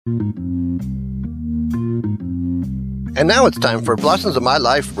And now it's time for Blossoms of My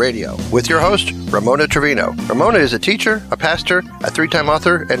Life Radio with your host, Ramona Trevino. Ramona is a teacher, a pastor, a 3-time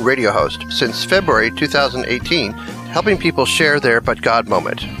author, and radio host since February 2018, helping people share their But God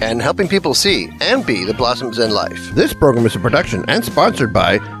moment and helping people see and be the blossoms in life. This program is a production and sponsored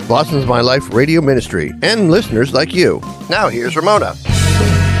by Blossoms of My Life Radio Ministry and listeners like you. Now here's Ramona.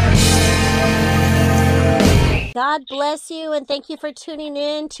 God bless you, and thank you for tuning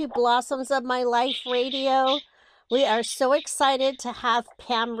in to Blossoms of My Life Radio. We are so excited to have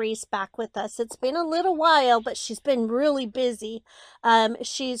Pam Reece back with us. It's been a little while, but she's been really busy.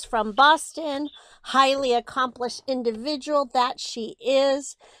 She's from Boston, highly accomplished individual that she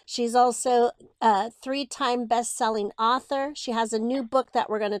is. She's also a 3-time best-selling author. She has a new book that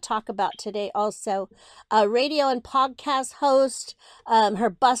we're going to talk about today also. A radio and podcast host. Her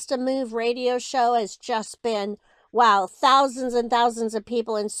Bust a Move radio show has just been, wow, thousands and thousands of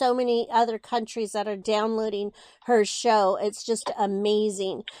people in so many other countries that are downloading her show. It's just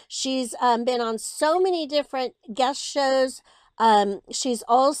amazing. She's been on so many different guest shows. She's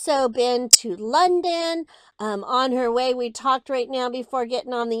also been to London. On her way, we talked right now before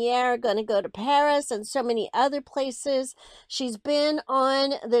getting on the air, going to go to Paris and so many other places. She's been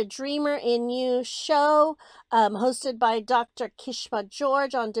on the Dreamer in You show, hosted by Dr. Kishma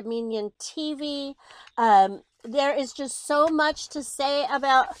George on Dominion TV. There is just so much to say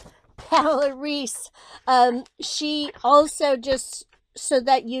about Pamela Reece. She also, just so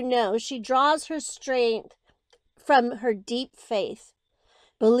that you know, she draws her strength from her deep faith,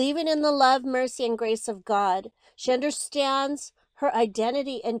 believing in the love, mercy, and grace of God. She understands her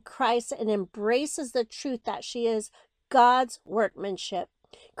identity in Christ and embraces the truth that she is God's workmanship,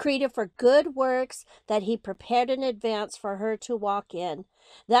 created for good works that He prepared in advance for her to walk in.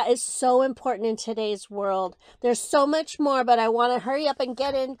 That is so important in today's world. There's so much more, but I want to hurry up and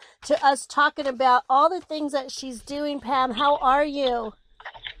get into us talking about all the things that she's doing. Pam, how are you?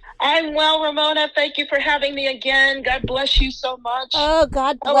 I'm well, Ramona. Thank you for having me again. God bless you so much. Oh,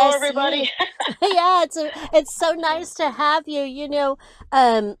 God bless Hello, everybody. Yeah, it's so nice to have you. You know,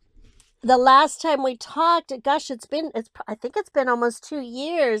 the last time we talked, gosh, I think it's been almost 2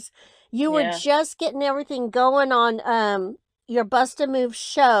 years. You were just getting everything going on your Bust a Move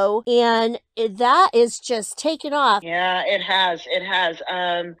show, and that is just taking off. Yeah, it has. It has.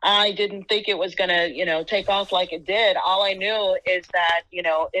 I didn't think it was gonna, take off like it did. All I knew is that,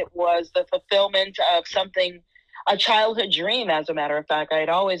 it was the fulfillment of something, a childhood dream. As a matter of fact, I had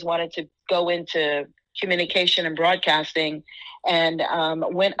always wanted to go into communication and broadcasting, and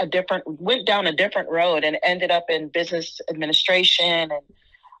went down a different road and ended up in business administration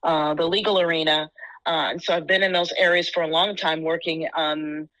and the legal arena. And so I've been in those areas for a long time, working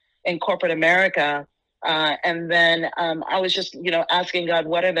in corporate America. And then I was just, asking God,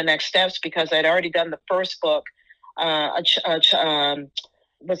 what are the next steps? Because I'd already done the first book. What's the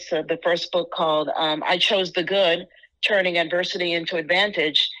first book called? I Chose the Good, Turning Adversity into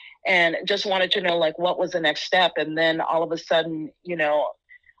Advantage. And just wanted to know, what was the next step? And then all of a sudden,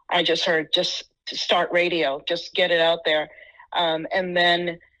 I just heard, just start radio, just get it out there. And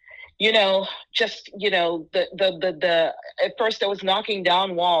then, the at first I was knocking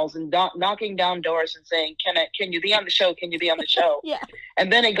down walls and knocking down doors and saying, can you be on the show? Can you be on the show? Yeah.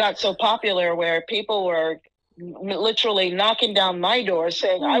 And then it got so popular where people were literally knocking down my door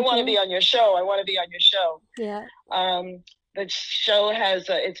saying, I want to be on your show. I want to be on your show. Yeah. The show has,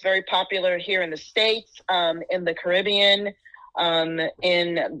 it's very popular here in the States, in the Caribbean, in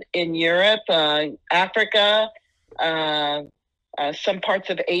Europe, Africa, some parts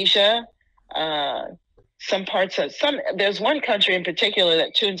of Asia, there's one country in particular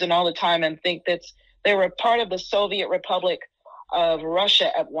that tunes in all the time and think that they were part of the Soviet Republic of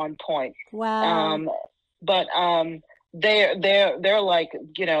Russia at one point. Wow. But they're like,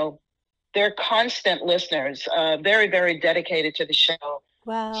 they're constant listeners, very, very dedicated to the show.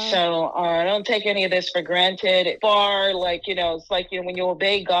 Wow. So I don't take any of this for granted. It's like, when you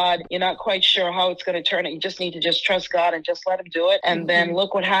obey God, you're not quite sure how it's going to turn out. You just need to just trust God and just let Him do it. And then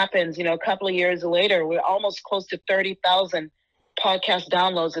look what happens. A couple of years later, we're almost close to 30,000 podcast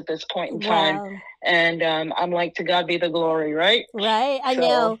downloads at this point in time. Wow. And I'm like, to God be the glory, right? Right. I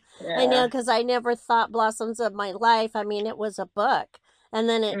know, because I never thought Blossoms of My Life, it was a book. And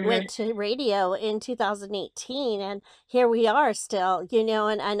then it went to radio in 2018, and here we are still,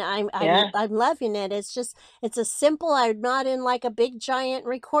 and I'm loving it. It's a simple, I'm not in like a big giant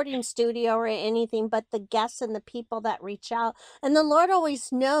recording studio or anything, but the guests and the people that reach out. And the Lord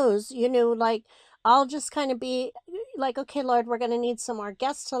always knows, I'll just kind of be like, okay, Lord, we're going to need some more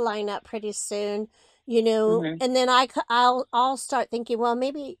guests to line up pretty soon. And then I'll start thinking, well,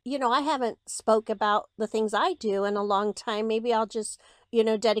 maybe, I haven't spoke about the things I do in a long time. Maybe I'll just,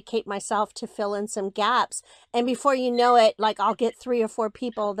 dedicate myself to fill in some gaps. And before you know it, like I'll get 3 or 4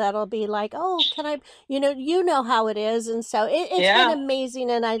 people that'll be like, oh, can I, how it is. And so it's been amazing.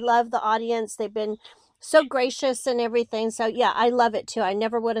 And I love the audience. They've been so gracious and everything. So yeah, I love it too. I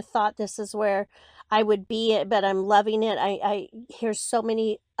never would have thought this is where I would be, but I'm loving it. I hear so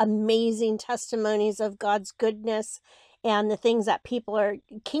many amazing testimonies of God's goodness and the things that people are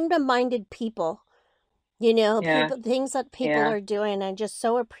kingdom-minded people, things that people are doing. I just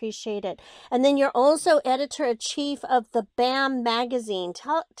so appreciate it. And then you're also editor-in-chief of the BAM magazine.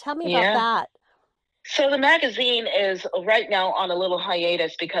 Tell me about that. So the magazine is right now on a little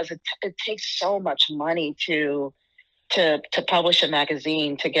hiatus because it takes so much money to publish a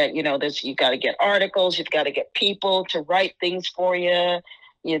magazine, to get, you got to get articles, you've got to get people to write things for you.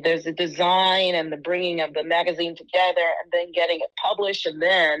 There's the design and the bringing of the magazine together and then getting it published. And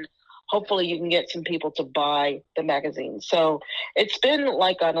then hopefully you can get some people to buy the magazine. So it's been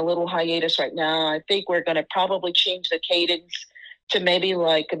like on a little hiatus right now. I think we're going to probably change the cadence to maybe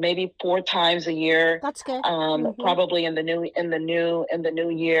 4 times a year. That's good. Probably in the new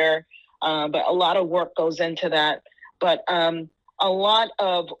year. But a lot of work goes into that. But a lot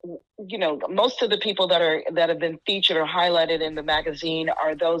of, most of the people that have been featured or highlighted in the magazine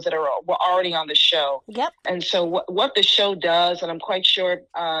are those that were already on the show. Yep. And so what the show does, and I'm quite sure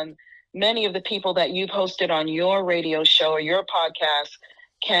many of the people that you've hosted on your radio show or your podcast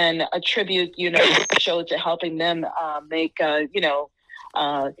can attribute, the show to helping them make,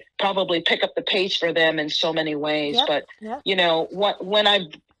 probably pick up the pace for them in so many ways. Yep. But, when I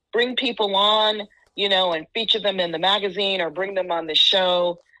bring people on, and feature them in the magazine or bring them on the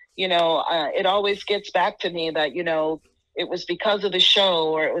show, it always gets back to me that, it was because of the show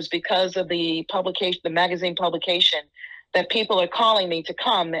or it was because of the publication, the magazine publication, that people are calling me to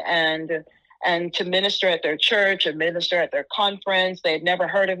come and to minister at their church or minister at their conference. They had never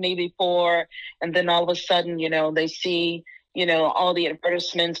heard of me before. And then all of a sudden, they see, all the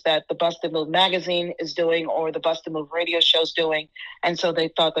advertisements that the Busted Move magazine is doing or the Busted Move radio show is doing. And so they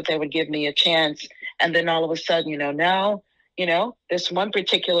thought that they would give me a chance. And then all of a sudden, now, this one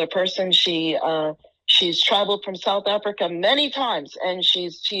particular person, she's traveled from South Africa many times, and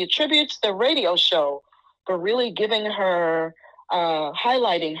she attributes the radio show for really giving her,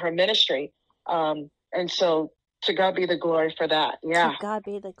 highlighting her ministry. And so to God be the glory for that. Yeah. To God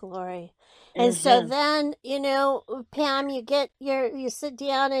be the glory. And so then, Pam, you sit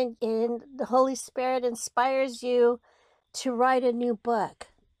down and the Holy Spirit inspires you to write a new book.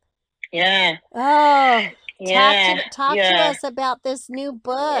 Yeah. Oh, talk to us about this new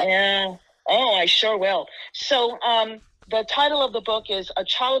book. Yeah. Oh, I sure will. So, the title of the book is A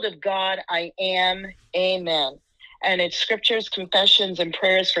Child of God, I Am, Amen. And it's scriptures, confessions, and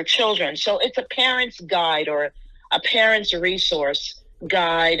prayers for children. So it's a parent's guide or a parent's resource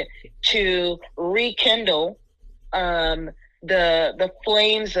guide to rekindle the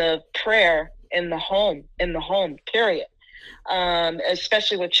flames of prayer in the home, period.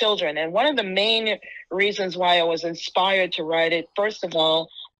 Especially with children. And one of the main reasons why I was inspired to write it, first of all,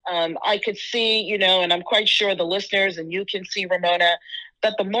 I could see, and I'm quite sure the listeners and you can see, Ramona,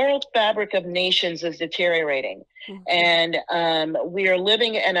 that the moral fabric of nations is deteriorating. And we are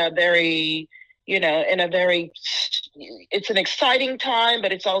living in a very, it's an exciting time,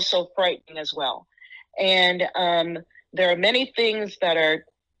 but it's also frightening as well. And there are many things that are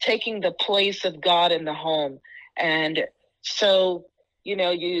taking the place of God in the home. And so, we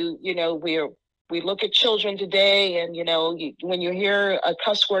look at children today and, when you hear a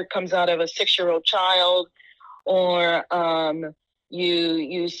cuss word comes out of a 6-year-old child, or a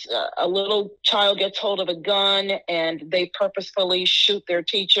little child gets hold of a gun and they purposefully shoot their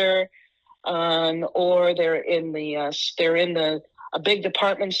teacher, or they're in a big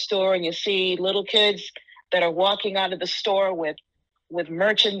department store and you see little kids that are walking out of the store with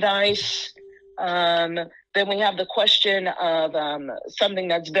merchandise. Then we have the question of something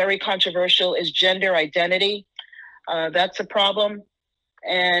that's very controversial is gender identity. That's a problem.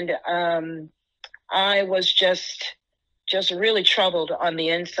 And I was just really troubled on the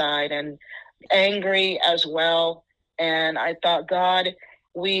inside and angry as well. And I thought, God,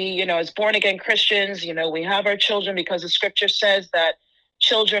 we, as born again Christians, we have our children because the scripture says that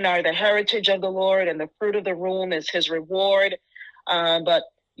children are the heritage of the Lord and the fruit of the womb is his reward. But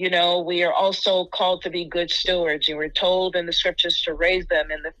we are also called to be good stewards. You were told in the scriptures to raise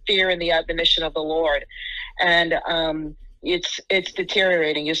them in the fear and the admonition of the Lord. And it's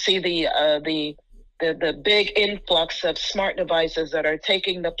deteriorating. You see the big influx of smart devices that are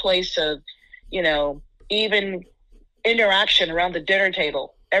taking the place of, even interaction around the dinner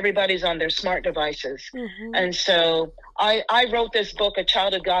table. Everybody's on their smart devices. And so I wrote this book, A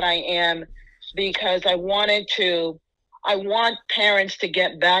Child of God I Am, because I want parents to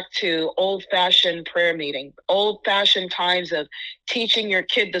get back to old-fashioned prayer meeting, old-fashioned times of teaching your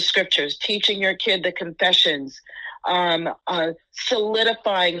kid the scriptures, teaching your kid the confessions,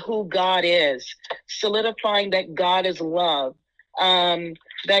 solidifying who God is, solidifying that God is love,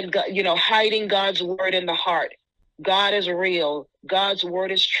 that God, hiding God's word in the heart. God is real. God's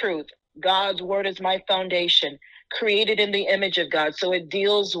word is truth. God's word is my foundation, created in the image of God. So it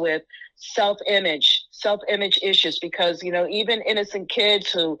deals with self-image issues, because, even innocent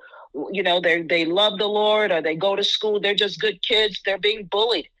kids who, they love the Lord, or they go to school, they're just good kids, they're being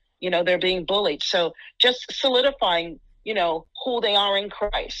bullied. They're being bullied. So just solidifying, who they are in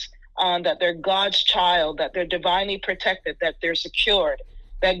Christ, that they're God's child, that they're divinely protected, that they're secured,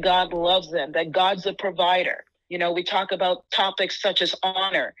 that God loves them, that God's the provider. We talk about topics such as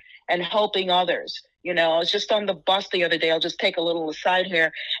honor and helping others. I was just on the bus the other day. I'll just take a little aside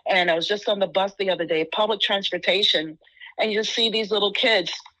here. And I was just on the bus the other day, public transportation, and you see these little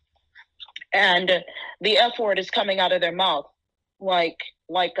kids, and the F word is coming out of their mouth like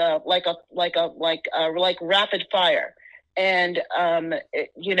rapid fire. And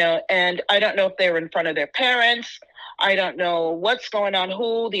and I don't know if they were in front of their parents. I don't know what's going on,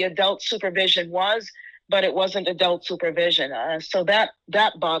 who the adult supervision was, but it wasn't adult supervision. So that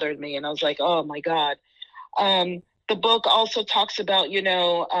bothered me. And I was like, oh my God. The book also talks about,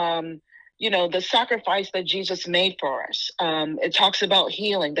 the sacrifice that Jesus made for us. It talks about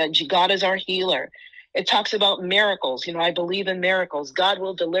healing, that God is our healer. It talks about miracles. I believe in miracles. God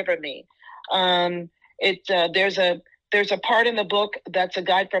will deliver me. There's a part in the book that's a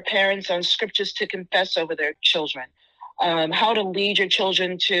guide for parents on scriptures to confess over their children, how to lead your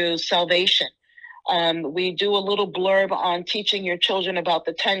children to salvation. We do a little blurb on teaching your children about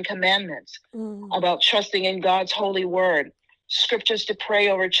the 10 Commandments, about trusting in God's holy word, scriptures to pray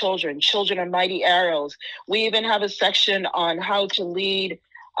over children. Children are mighty arrows. We even have a section on how to lead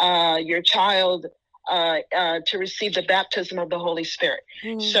your child to receive the baptism of the Holy Spirit.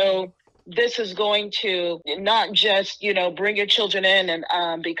 So this is going to not just, bring your children in and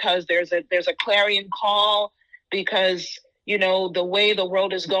because there's a clarion call, because the way the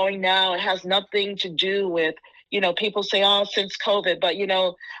world is going now, it has nothing to do with, people say, oh, since COVID, but,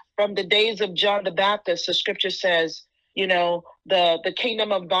 from the days of John the Baptist, the scripture says, the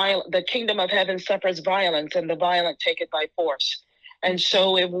kingdom of heaven suffers violence, and the violent take it by force. And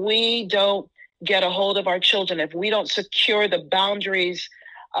so if we don't get a hold of our children, if we don't secure the boundaries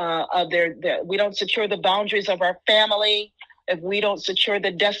we don't secure the boundaries of our family, if we don't secure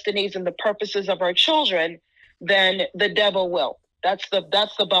the destinies and the purposes of our children, then the devil will. That's the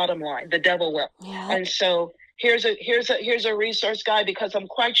bottom line. The devil will. Yeah. And so here's a resource guide, because I'm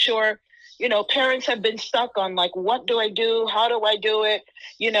quite sure, parents have been stuck on, like, what do I do? How do I do it?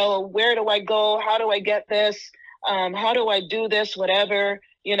 Where do I go? How do I get this? How do I do this? Whatever,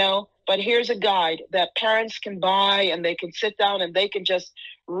 but here's a guide that parents can buy, and they can sit down and they can just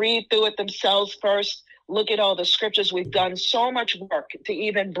read through it themselves first. Look at all the scriptures. We've done so much work to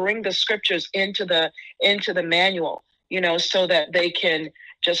even bring the scriptures into the manual, so that they can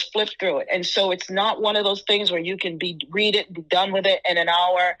just flip through it. And so it's not one of those things where you can read it, be done with it in an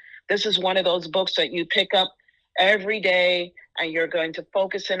hour. This is one of those books that you pick up every day, and you're going to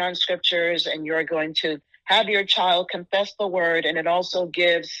focus in on scriptures, and you're going to have your child confess the word. And it also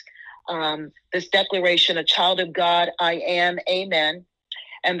gives this declaration, a child of God I am, amen.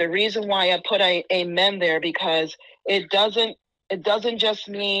 And the reason why I put amen there, because it doesn't just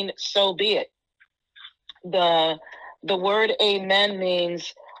mean so be it. The word amen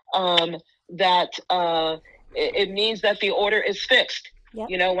means that it means that the order is fixed. Yep.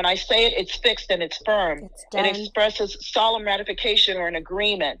 When I say it, it's fixed and it's firm. It expresses solemn ratification or an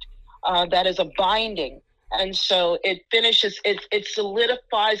agreement that is a binding. And so it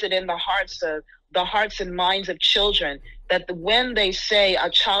solidifies it in the hearts and minds of children, that when they say a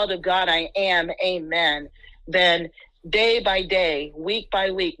child of God I am, amen, then day by day, week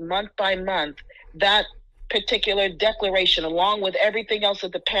by week, month by month, that particular declaration, along with everything else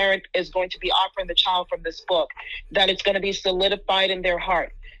that the parent is going to be offering the child from this book, that it's going to be solidified in their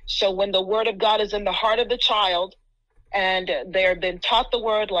heart. So when the word of God is in the heart of the child, and they've been taught the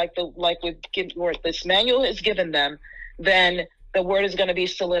word like this manual has given them, then the word is going to be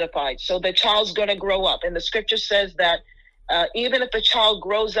solidified. So the child's going to grow up. And the scripture says that even if the child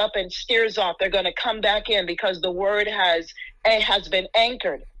grows up and steers off, they're going to come back in, because the word has been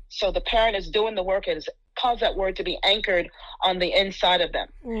anchored. So the parent is doing the work, cause that word to be anchored on the inside of them.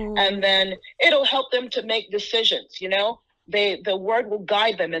 And then it'll help them to make decisions. The word will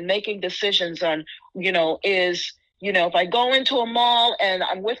guide them in making decisions on, if I go into a mall and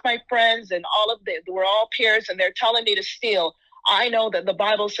I'm with my friends and we're all peers and they're telling me to steal, I know that the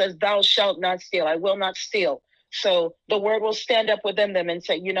Bible says, thou shalt not steal. I will not steal. So the word will stand up within them and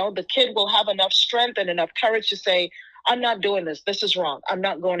say, the kid will have enough strength and enough courage to say, I'm not doing this. This is wrong. I'm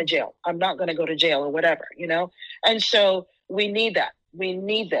not going to jail. I'm not going to go to jail or whatever, And so we need that. We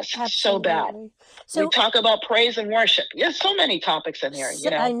need this so bad. So we talk about praise and worship. There's so many topics in here,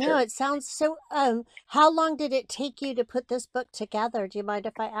 I know it sounds so. How long did it take you to put this book together? Do you mind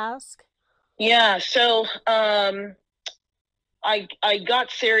if I ask? Yeah. So I got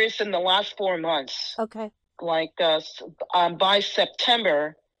serious in the last 4 months. Okay. Like by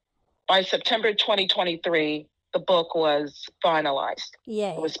September 2023, the book was finalized.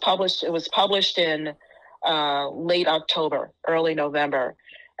 Yay. It was published in late October, early November.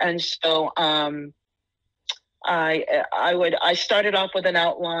 And so I started off with an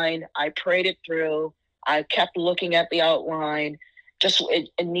outline. I prayed it through. I kept looking at the outline. One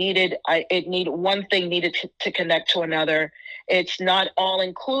thing needed to connect to another. It's not all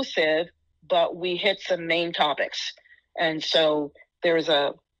inclusive, but we hit some main topics. And so there's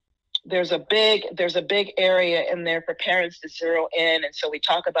a big area in there for parents to zero in. And so we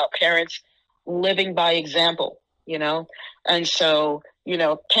talk about parents living by example, And so,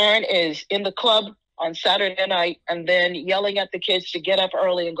 parent is in the club on Saturday night and then yelling at the kids to get up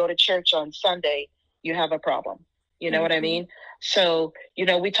early and go to church on Sunday, you have a problem. You know what I mean? So,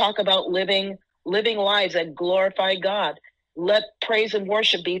 we talk about living lives that glorify God. Let praise and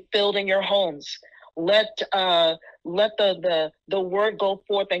worship be filled in your homes. Let the word go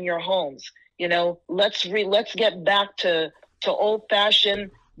forth in your homes. Let's get back to old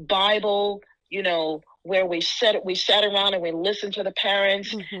fashioned Bible, where we sat around and we listened to the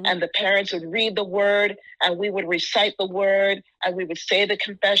parents, and the parents would read the word and we would recite the word and we would say the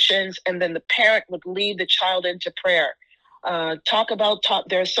confessions, and then the parent would lead the child into prayer.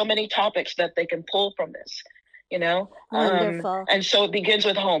 There are so many topics that they can pull from this, Wonderful. And so it begins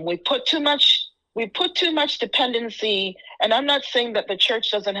with home. We put too much dependency, and I'm not saying that the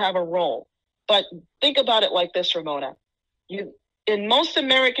church doesn't have a role, but think about it like this, Ramona. In most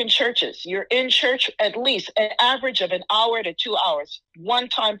American churches, you're in church at least an average of an hour to 2 hours, one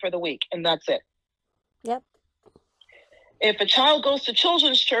time for the week, and that's it. Yep. If a child goes to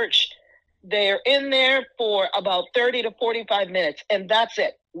children's church, they're in there for about 30 to 45 minutes, and that's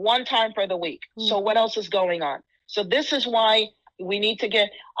it, one time for the week. So what else is going on? So this is why we need to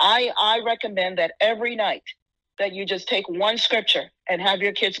I recommend that every night that you just take one scripture and have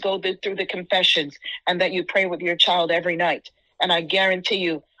your kids go through the confessions, and that you pray with your child every night. And I guarantee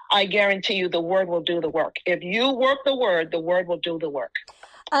you the word will do the work. If you work the word will do the work.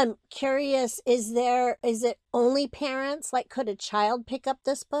 I'm curious, is it only parents? Like, could a child pick up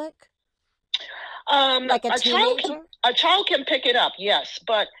this book? Like a teenager? A child can pick it up, yes,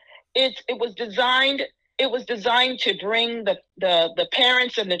 but it was designed to bring the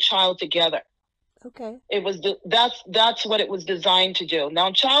parents and the child together. Okay. That's what it was designed to do. Now,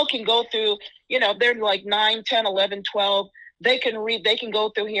 a child can go through, they're like 9, 10, 11, 12. They can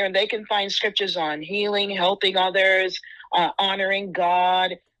go through here and they can find scriptures on healing, helping others, honoring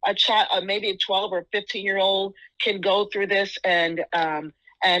God. A child, maybe a 12 or 15-year-old can go through this and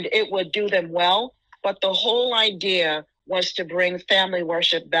it would do them well. But the whole idea was to bring family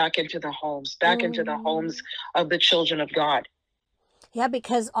worship back into the homes, into the homes of the children of God. Yeah,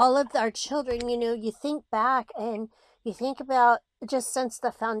 because all of our children, you think back and you think about just since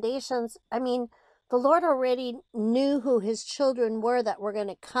the foundations, I mean, the Lord already knew who his children were that were going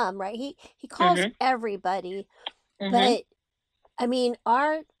to come, right? He calls everybody. But I mean,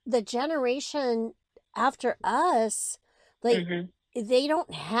 the generation after us, like they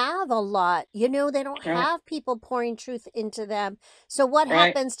don't have a lot, they don't have people pouring truth into them. So what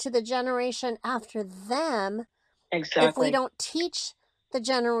happens to the generation after them? Exactly. If we don't teach the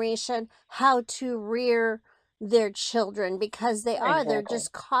generation how to rear their children, because they're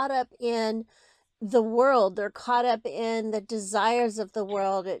just caught up in the world. They're caught up in the desires of the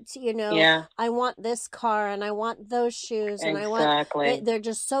world. It's, I want this car and I want those shoes and they're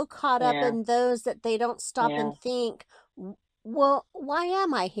just so caught up in those that they don't stop and think, well, why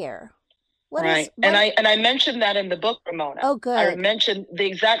am I here? And I mentioned that in the book, Ramona. Oh, good. I mentioned the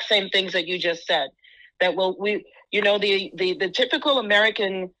exact same things that you just said. That the typical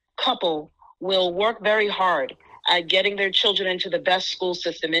American couple will work very hard at getting their children into the best school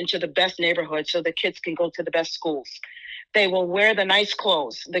system, into the best neighborhood, so the kids can go to the best schools. They will wear the nice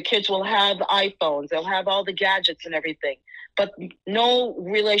clothes. The kids will have iPhones. They'll have all the gadgets and everything, but no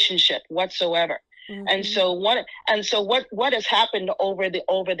relationship whatsoever. And so what has happened over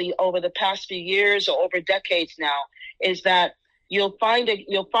the past few years or over decades now is that you'll find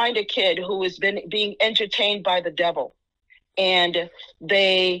a kid who has been being entertained by the devil, and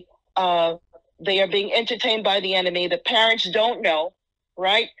they are being entertained by the enemy. The parents don't know,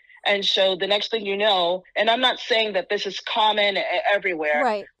 right? And so the next thing you know, and I'm not saying that this is common everywhere,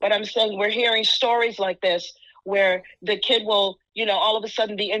 Right. but I'm saying we're hearing stories like this where the kid will, all of a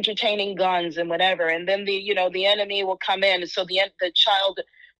sudden be entertaining guns and whatever, and then the enemy will come in, and so the child,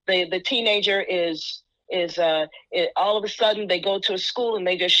 the teenager is all of a sudden they go to a school and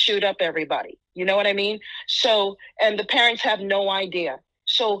they just shoot up everybody. You know what I mean? So, and the parents have no idea.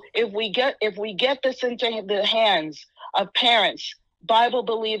 So if we get this into the hands of parents, Bible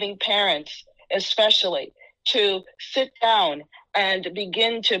believing parents especially, to sit down and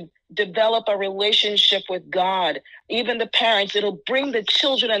begin to develop a relationship with God, even the parents, it'll bring the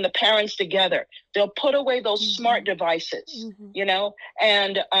children and the parents together. They'll put away those smart devices,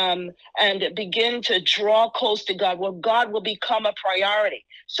 and begin to draw close to God, where God will become a priority.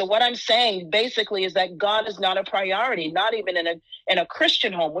 So what I'm saying basically is that God is not a priority, not even in a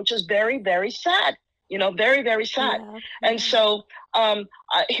Christian home, which is very, very sad, very, very sad. Yeah. And so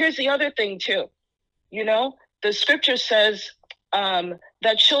here's the other thing too, the scripture says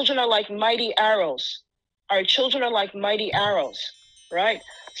that children are like mighty arrows. Our children are like mighty arrows, right?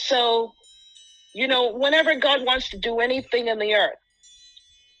 So, whenever God wants to do anything in the earth,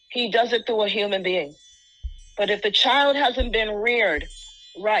 he does it through a human being. But if the child hasn't been reared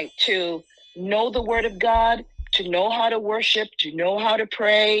right to know the word of God, to know how to worship, to know how to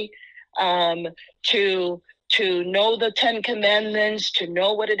pray, to know the 10 Commandments, to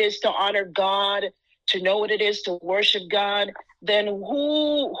know what it is to honor God, to know what it is to worship God, then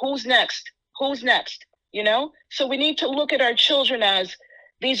who's next? Who's next? So we need to look at our children as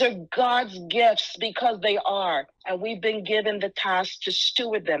these are God's gifts, because they are, and we've been given the task to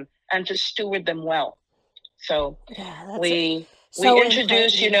steward them and to steward them well. So we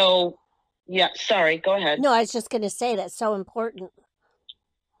introduce, sorry, go ahead. No, I was just going to say that's so important.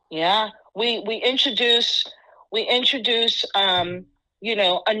 Yeah, we introduce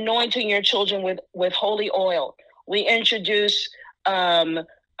anointing your children with holy oil. We introduce drawing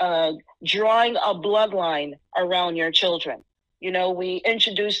a bloodline around your children. We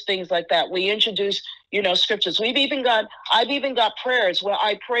introduce things like that. We introduce, scriptures. I've even got prayers where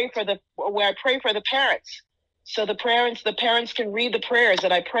I pray for the parents. So the parents can read the prayers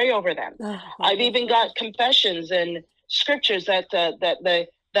that I pray over them. I've even got confessions and scriptures that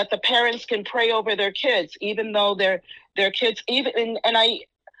the parents can pray over their kids, even though their kids,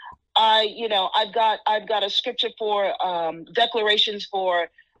 I've got a scripture for declarations for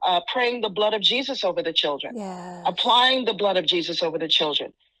praying the blood of Jesus over the children, applying the blood of Jesus over the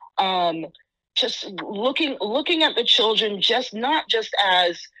children, just looking at the children, not just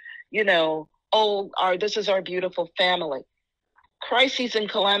as, this is our beautiful family. Crises and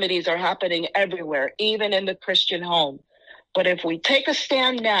calamities are happening everywhere, even in the Christian home. But if we take a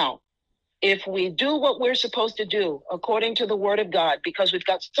stand now, if we do what we're supposed to do according to the word of God, because we've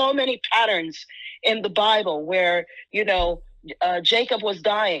got so many patterns in the Bible where, Jacob was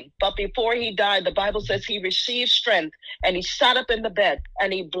dying, but before he died, the Bible says he received strength and he sat up in the bed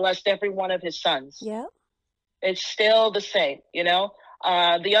and he blessed every one of his sons. Yeah. It's still the same,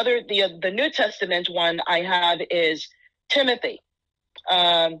 the New Testament one I have is Timothy.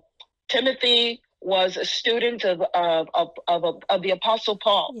 Timothy was a student of the Apostle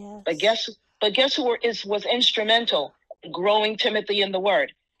Paul. Yes. But guess who was instrumental in growing Timothy in the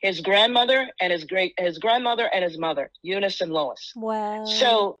Word? His grandmother and his grandmother and his mother, Eunice and Lois. Wow.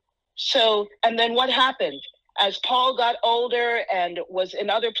 So and then what happened? As Paul got older and was in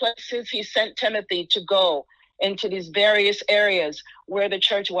other places, he sent Timothy to go into these various areas where the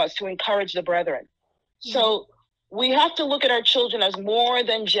church was to encourage the brethren. So we have to look at our children as more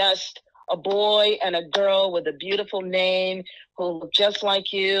than just a boy and a girl with a beautiful name who look just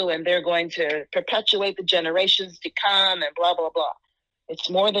like you, and they're going to perpetuate the generations to come and blah, blah, blah. It's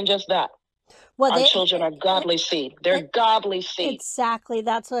more than just that. Well, our children are godly seed. They're godly seed. Exactly.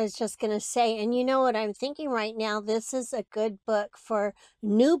 That's what I was just going to say. And you know what I'm thinking right now? This is a good book for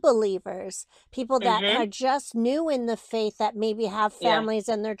new believers, people that are just new in the faith, that maybe have families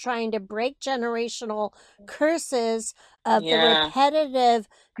and they're trying to break generational curses of the repetitive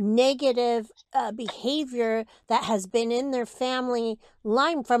negative behavior that has been in their family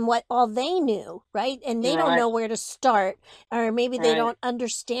line from what all they knew, right? And they don't know where to start, or maybe they don't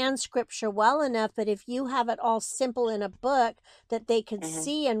understand scripture well enough, but if you have it all simple in a book that they could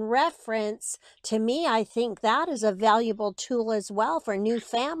see and reference, to me, I think that is a valuable tool as well for new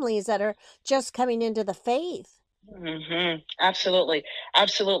families that are just coming into the faith. Absolutely.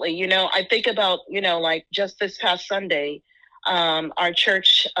 Absolutely. I think about, like just this past Sunday, our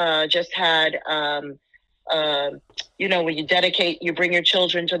church just had, when you bring your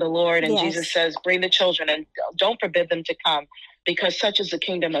children to the Lord, and Jesus says, bring the children and don't forbid them to come, because such is the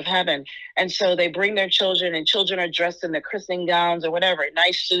kingdom of heaven. And so they bring their children, and children are dressed in their christening gowns or whatever,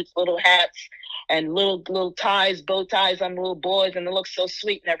 nice suits, little hats, and little ties, bow ties on little boys, and it looks so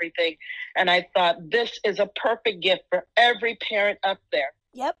sweet and everything. And I thought, this is a perfect gift for every parent up there.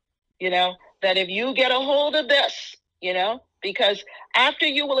 Yep. That if you get a hold of this, because after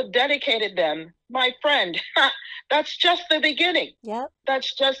you will have dedicated them, my friend, that's just the beginning. Yep.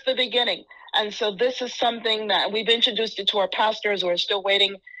 That's just the beginning. And so this is something that we've introduced it to our pastors. We're still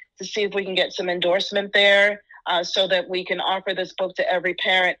waiting to see if we can get some endorsement there, so that we can offer this book to every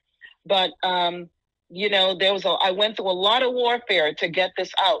parent. But, I went through a lot of warfare to get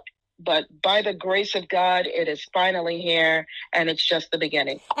this out. But by the grace of God, it is finally here, and it's just the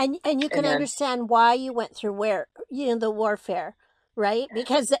beginning. And you can understand why you went through the warfare, right?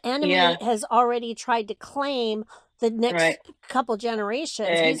 Because the enemy has already tried to claim the next couple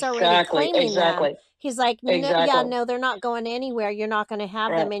generations. He's already claiming them. He's like, no, they're not going anywhere. You're not going to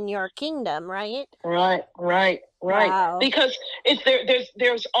have them in your kingdom, right? Right. Wow. Because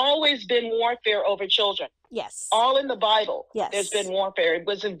there's always been warfare over children. Yes. All in the Bible. Yes. There's been warfare. It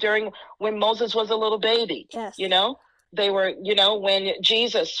was during when Moses was a little baby. Yes. They were, when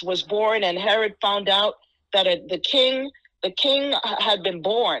Jesus was born and Herod found out that the king had been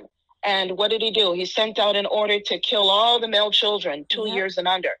born. And what did he do? He sent out an order to kill all the male children 2 years and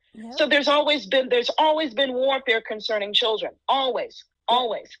under. Yep. So there's always been warfare concerning children. Always.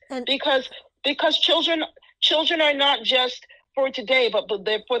 And because children are not just for today, but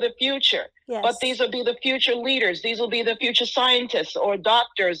they're for the future. Yes. But these will be the future leaders. These will be the future scientists or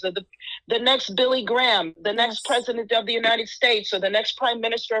doctors, or the next Billy Graham, the next president of the United States, or the next prime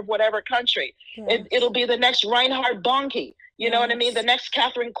minister of whatever country. Yes. It'll be the next Reinhard Bonnke. You know what I mean? The next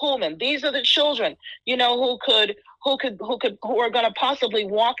Catherine Kuhlman. These are the children, who are going to possibly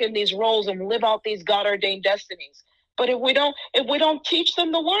walk in these roles and live out these God-ordained destinies. But if we don't teach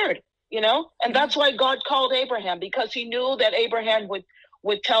them the word, and that's why God called Abraham, because he knew that Abraham would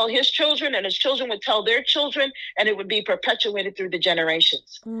tell his children, and his children would tell their children, and it would be perpetuated through the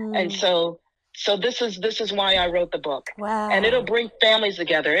generations. And so this is why I wrote the book. Wow. And it'll bring families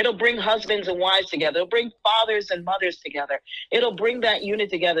together. It'll bring husbands and wives together. It'll bring fathers and mothers together. It'll bring that unit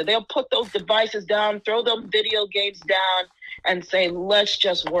together. They'll put those devices down, throw them video games down, and say, let's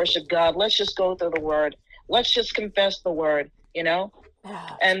just worship God. Let's just go through the word. Let's just confess the word, And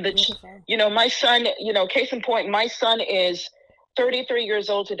my son, case in point, my son is 33 years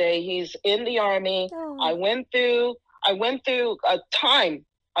old today. He's in the Army. Oh. I went through a time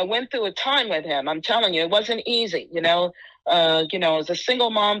with him. I'm telling you, it wasn't easy, as a single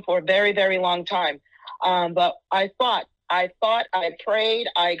mom for a very, very long time. But I fought, I prayed.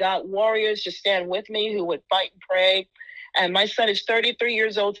 I got warriors to stand with me who would fight and pray. And my son is 33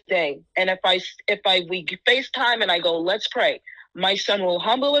 years old today. And if we FaceTime and I go, let's pray, my son will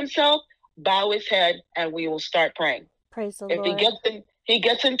humble himself, bow his head, and we will start praying. Praise the Lord. If he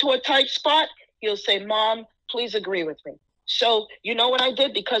gets into a tight spot, he'll say, Mom, please agree with me. So you know what I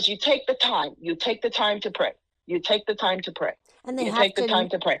did? Because you take the time to pray. You take the time to pray. And it'll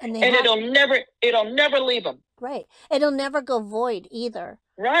never leave them. Right. It'll never go void either.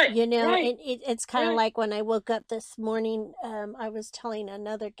 Right. Right. It's kind of like when I woke up this morning, I was telling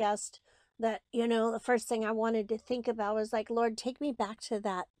another guest that, the first thing I wanted to think about was like, Lord, take me back to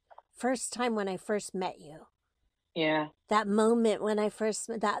that first time when I first met you. Yeah. That moment when I first,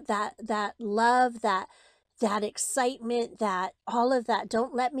 that love, that excitement, that all of that,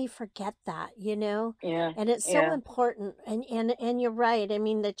 don't let me forget that, Yeah. And it's so important. And you're right. I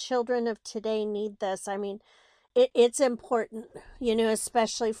mean, the children of today need this. I mean, it's important,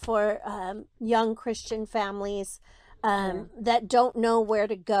 especially for young Christian families that don't know where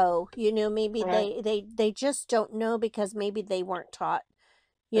to go. Maybe they just don't know because maybe they weren't taught.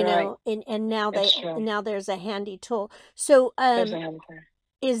 And now now there's a handy tool. So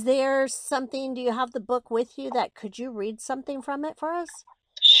is there something, do you have the book with you could you read something from it for us?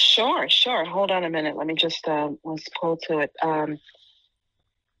 Sure. Hold on a minute. Let me just let's pull to it.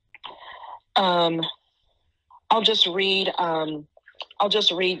 I'll just read,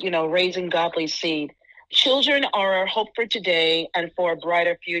 Raising Godly Seed. Children are our hope for today and for a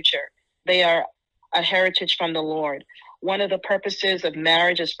brighter future. They are a heritage from the Lord. One of the purposes of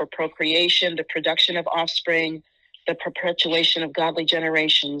marriage is for procreation, the production of offspring, the perpetuation of godly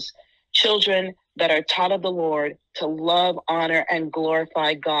generations, children that are taught of the Lord to love, honor, and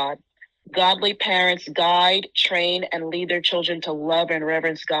glorify God. Godly parents guide, train, and lead their children to love and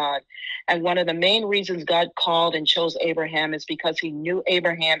reverence God. And one of the main reasons God called and chose Abraham is because he knew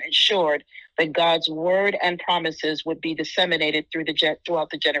Abraham ensured that God's word and promises would be disseminated throughout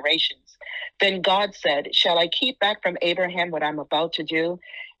the generations. Then God said, "Shall I keep back from Abraham what I'm about to do?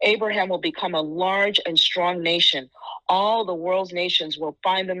 Abraham will become a large and strong nation. All the world's nations will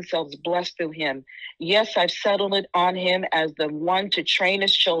find themselves blessed through him. Yes, I've settled it on him as the one to train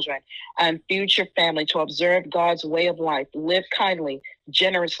his children and future family to observe God's way of life, live kindly,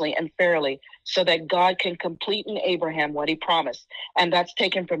 generously, and fairly, so that God can complete in Abraham what he promised." And that's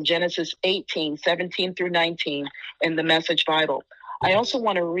taken from Genesis 18:17 through 19 in the Message Bible. I also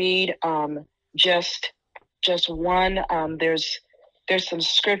want to read just one. There's some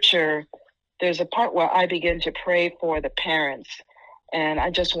scripture. There's a part where I begin to pray for the parents, and I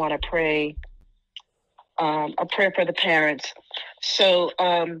just want to pray a prayer for the parents. So,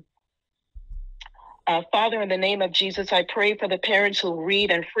 Father, in the name of Jesus, I pray for the parents who read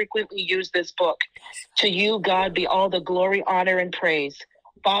and frequently use this book. To you, God, be all the glory, honor, and praise.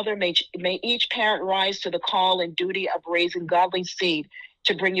 Father, may each parent rise to the call and duty of raising godly seed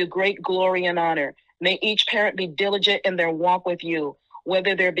to bring you great glory and honor. May each parent be diligent in their walk with you,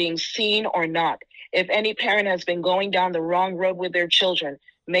 whether they're being seen or not. If any parent has been going down the wrong road with their children,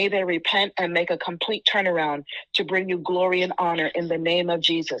 may they repent and make a complete turnaround to bring you glory and honor in the name of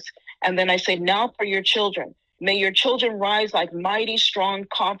Jesus. And then I say, now for your children. May your children rise like mighty, strong,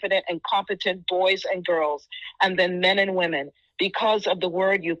 confident, and competent boys and girls, and then men and women, because of the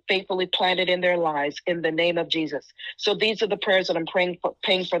word you faithfully planted in their lives in the name of Jesus. So these are the prayers that I'm praying for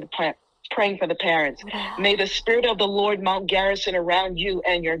the parents. May the Spirit of the Lord mount garrison around you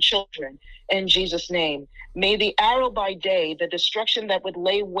and your children in Jesus' name. May the arrow by day, the destruction that would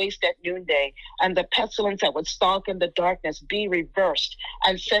lay waste at noonday, and the pestilence that would stalk in the darkness be reversed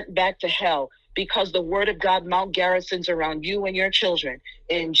and sent back to hell, because the word of God mount garrisons around you and your children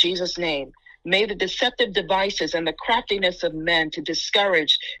in Jesus' name. May the deceptive devices and the craftiness of men to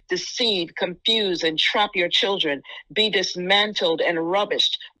discourage, deceive, confuse, and trap your children be dismantled and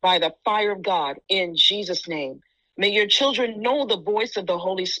rubbished by the fire of God in Jesus' name. May your children know the voice of the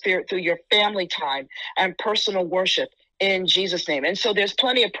Holy Spirit through your family time and personal worship in Jesus' name. And so there's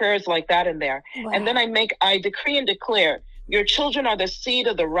plenty of prayers like that in there. Wow. And then I decree and declare, your children are the seed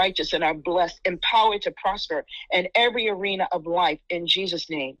of the righteous and are blessed, empowered to prosper in every arena of life in Jesus'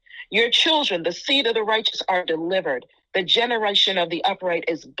 name. Your children, the seed of the righteous, are delivered. The generation of the upright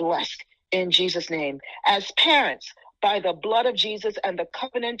is blessed in Jesus' name. As parents, by the blood of Jesus and the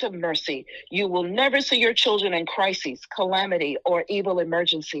covenant of mercy, you will never see your children in crises, calamity, or evil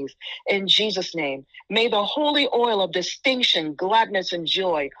emergencies. In Jesus' name, may the holy oil of distinction, gladness, and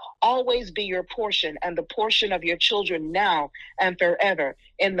joy always be your portion and the portion of your children now and forever.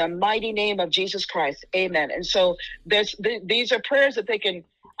 In the mighty name of Jesus Christ, amen. And so these are prayers that they can,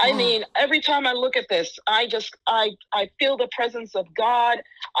 I mean, every time I look at this, I feel the presence of God.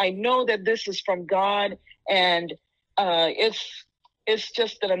 I know that this is from God, and it's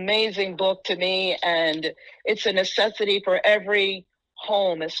just an amazing book to me, and it's a necessity for every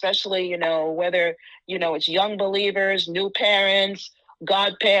home, especially, whether, it's young believers, new parents,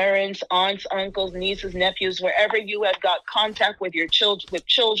 godparents, aunts, uncles, nieces, nephews, wherever you have got contact with your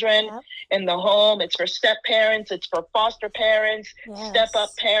children in the home. It's for step parents, it's for foster parents, step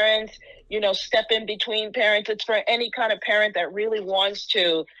up parents, step in between parents. It's for any kind of parent that really wants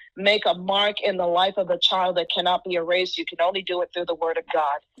to make a mark in the life of a child that cannot be erased. You can only do it through the word of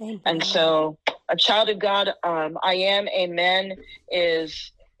God. Amen. And so a child of God, I am, amen,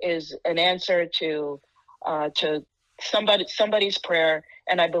 is an answer to somebody's prayer,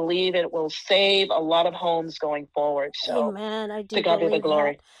 and I believe it will save a lot of homes going forward. So, amen. I do to God be the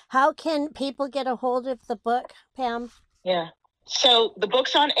glory. That. How can people get a hold of the book, Pam? Yeah. So the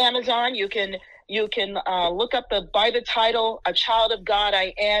book's on Amazon. You can look up by the title, A Child of God,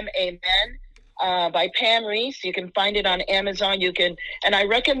 I Am, Amen, by Pam Reece. You can find it on Amazon. And I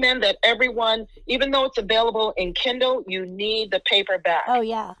recommend that everyone, even though it's available in Kindle, you need the paperback. Oh,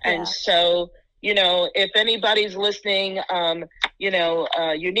 yeah. And so, if anybody's listening, you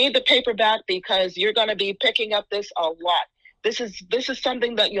need the paperback, because you're going to be picking up this a lot. This is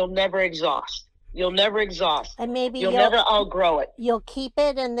something that you'll never exhaust. You'll never exhaust. And maybe you'll never outgrow it. You'll keep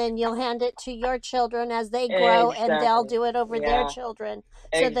it, and then you'll hand it to your children as they grow, and they'll do it over their children,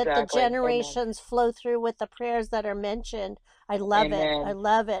 so that the generations flow through with the prayers that are mentioned. I love it. I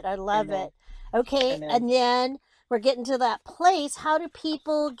love it. I love it. Okay. And then we're getting to that place, how do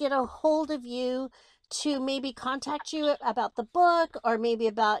people get a hold of you to maybe contact you about the book or maybe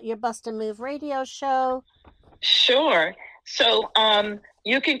about your Bust and Move radio show? Sure. So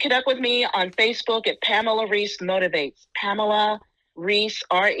you can connect with me on Facebook at Pamela Reece Motivates. Pamela Reece,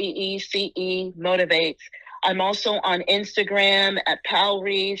 Reece Motivates. I'm also on Instagram at Pal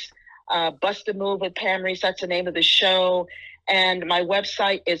Reece, Bust a Move with Pam Reece. That's the name of the show. And my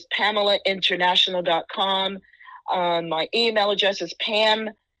website is PamelaInternational.com. My email address is Pam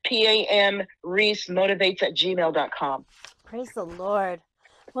Reece Motivates at gmail.com. Praise the Lord.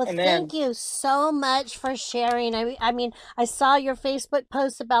 Well, Amen. Thank you so much for sharing. I mean, I saw your Facebook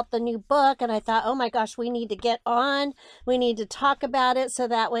post about the new book and I thought, oh my gosh, we need to get on. We need to talk about it so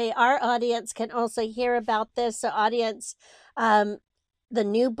that way our audience can also hear about this. So audience, the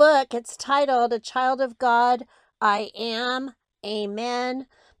new book, it's titled A Child of God, I Am, Amen,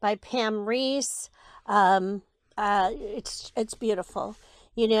 by Pam Reece. It's beautiful.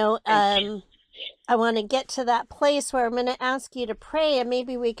 You know, I want to get to that place where I'm going to ask you to pray, and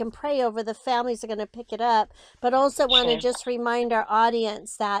maybe we can pray over the families that are going to pick it up. But also want to just remind our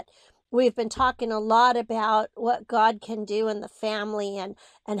audience that we've been talking a lot about what God can do in the family and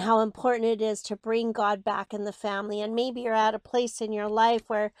how important it is to bring God back in the family. And maybe you're at a place in your life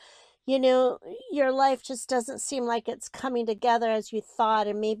where, you know, your life just doesn't seem like it's coming together as you thought.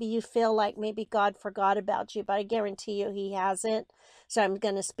 And maybe you feel like maybe God forgot about you, but I guarantee you he hasn't. So I'm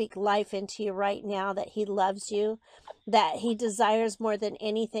going to speak life into you right now that he loves you, that he desires more than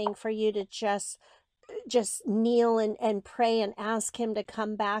anything for you to just kneel and pray and ask him to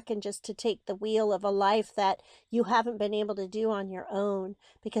come back and just to take the wheel of a life that you haven't been able to do on your own,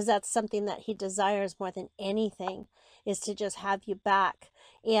 because that's something that he desires more than anything, is to just have you back.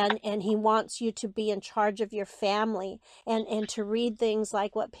 And he wants you to be in charge of your family and to read things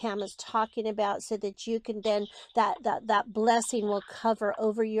like what Pam is talking about so that you can then, that blessing will cover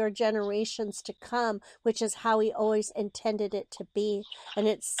over your generations to come, which is how he always intended it to be. And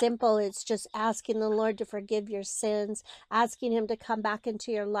it's simple. It's just asking the Lord to forgive your sins, asking him to come back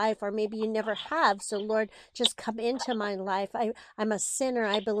into your life, or maybe you never have. So Lord, just come into my life. I'm a sinner.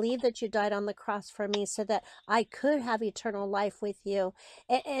 I believe that you died on the cross for me so that I could have eternal life with you.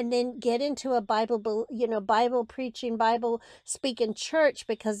 And then get into a Bible, Bible preaching, Bible speaking church,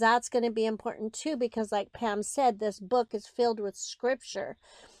 because that's going to be important too, because like Pam said, this book is filled with scripture.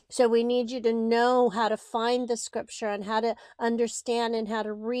 So we need you to know how to find the scripture and how to understand and how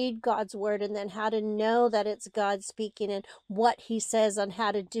to read God's word, and then how to know that it's God speaking and what he says on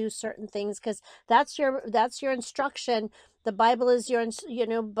how to do certain things, because that's your instruction. The Bible is your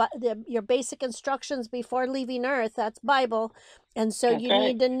basic instructions before leaving earth. That's Bible. And so you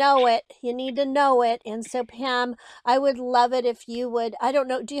need to know it. You need to know it. And so Pam, I would love it if you would, I don't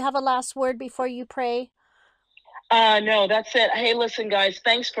know, do you have a last word before you pray? No, that's it. Hey, listen, guys,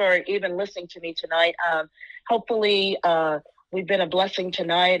 thanks for even listening to me tonight. Hopefully, we've been a blessing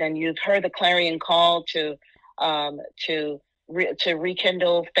tonight, and you've heard the clarion call to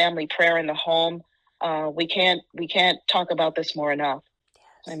rekindle family prayer in the home. We can't talk about this more enough.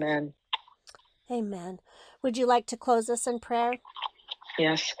 Yes. Amen. Amen. Would you like to close us in prayer?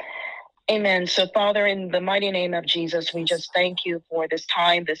 Yes. Amen. So, Father, in the mighty name of Jesus, we just thank you for this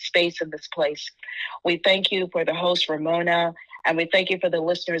time, this space, and this place. We thank you for the host, Ramona, and we thank you for the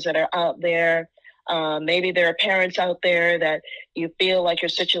listeners that are out there. Maybe there are parents out there that you feel like your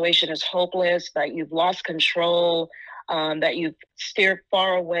situation is hopeless, that you've lost control, that you've steered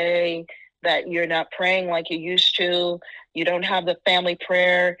far away, that you're not praying like you used to. You don't have the family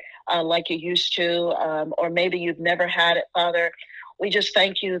prayer like you used to, or maybe you've never had it, Father. We just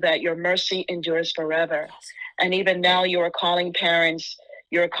thank you that your mercy endures forever. Yes. And even now you are calling parents,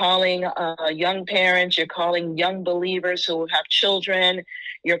 you're calling young parents, you're calling young believers who have children,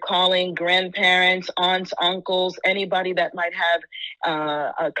 you're calling grandparents, aunts, uncles, anybody that might have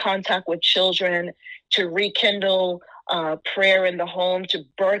a contact with children, to rekindle prayer in the home, to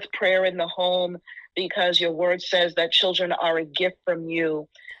birth prayer in the home, because your word says that children are a gift from you.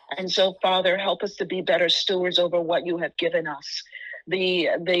 And so, Father, help us to be better stewards over what you have given us.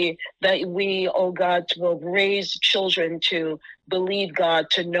 That we, oh God, will raise children to believe God,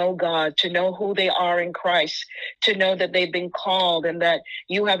 to know who they are in Christ, to know that they've been called and that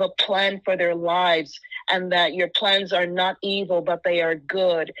you have a plan for their lives, and that your plans are not evil, but they are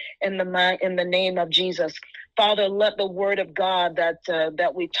good, in the name of Jesus. Father, let the word of God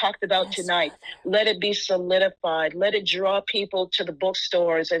that we talked about tonight, let it be solidified. Let it draw people to the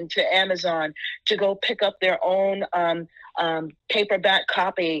bookstores and to Amazon to go pick up their own paperback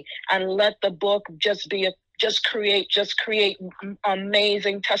copy, and let the book just be just create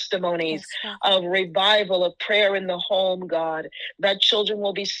amazing testimonies of revival, of prayer in the home, God, that children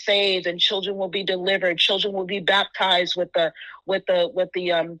will be saved and children will be delivered. Children will be baptized with the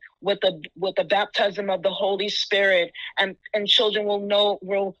baptism of the Holy Spirit, and children will know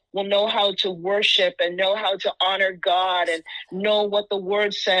how to worship and know how to honor God and know what the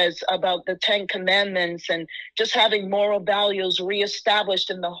word says about the 10 commandments, and just having moral values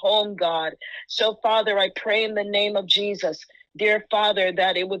reestablished in the home, God. So, Father, I pray in the name of Jesus, dear Father,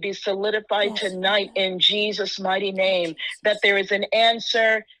 that it would be solidified tonight in Jesus' mighty name, that there is an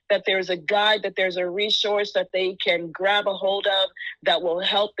answer, that there's a guide, that there's a resource that they can grab a hold of that will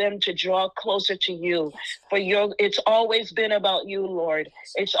help them to draw closer to you. For it's always been about you, Lord.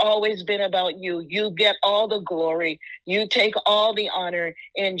 It's always been about you. You get all the glory. You take all the honor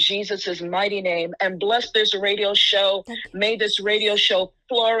in Jesus' mighty name. And bless this radio show. May this radio show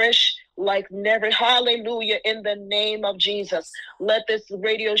flourish like never. Hallelujah. In the name of Jesus. Let this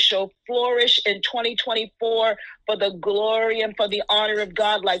radio show flourish in 2024 for the glory and for the honor of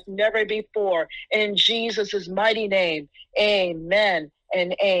God like never before. In Jesus' mighty name. Amen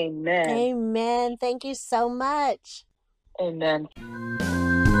and amen. Amen. Thank you so much. Amen.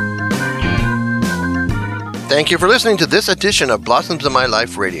 Thank you for listening to this edition of Blossoms of My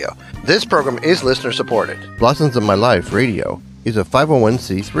Life Radio. This program is listener supported. Blossoms of My Life Radio is a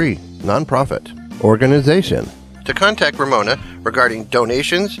 501c3 nonprofit organization. To contact Ramona regarding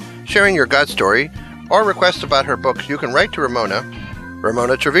donations, sharing your God story, or requests about her books, you can write to Ramona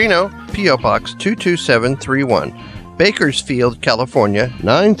Trevino, P.O. Box 22731, Bakersfield, California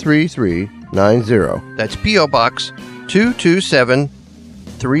 93390. That's P.O. Box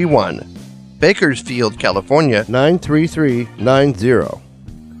 22731, Bakersfield, California 93390.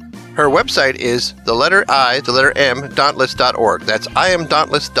 Her website is the letter M, dauntless.org. That's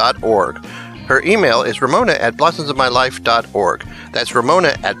iamdauntless.org. Her email is ramona@blossomsofmylife.org. That's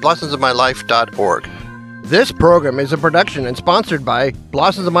ramona@blossomsofmylife.org. This program is a production and sponsored by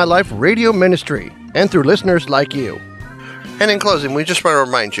Blossoms of My Life Radio Ministry and through listeners like you. And in closing, we just want to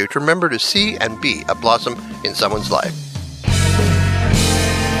remind you to remember to see and be a blossom in someone's life.